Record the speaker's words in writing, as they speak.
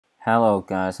Hello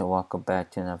guys and welcome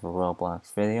back to another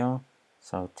Roblox video.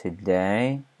 So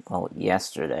today,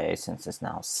 yesterday since it's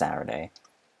now Saturday,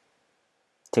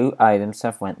 2 items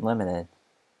have went limited.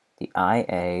 The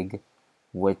iEgg,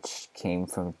 which came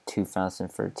from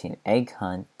 2013 egg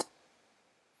hunt.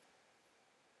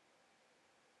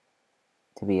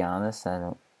 To be honest,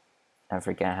 I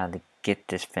forgot how to get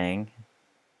this thing.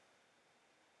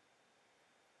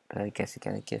 But I guess I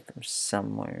gotta get it from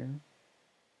somewhere.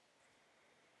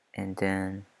 And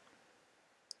then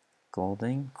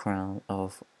Golden Crown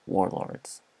of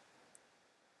Warlords,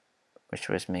 which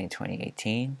was May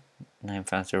 2018,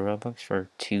 9,000 Robux for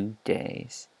 2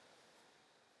 days,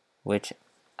 which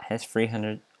has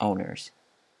 300 owners.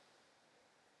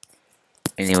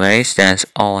 Anyways, that's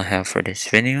all I have for this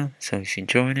video, so if you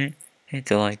enjoyed it, hit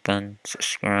the like button,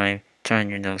 subscribe, turn on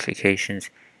your notifications,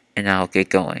 and I'll get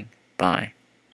going. Bye.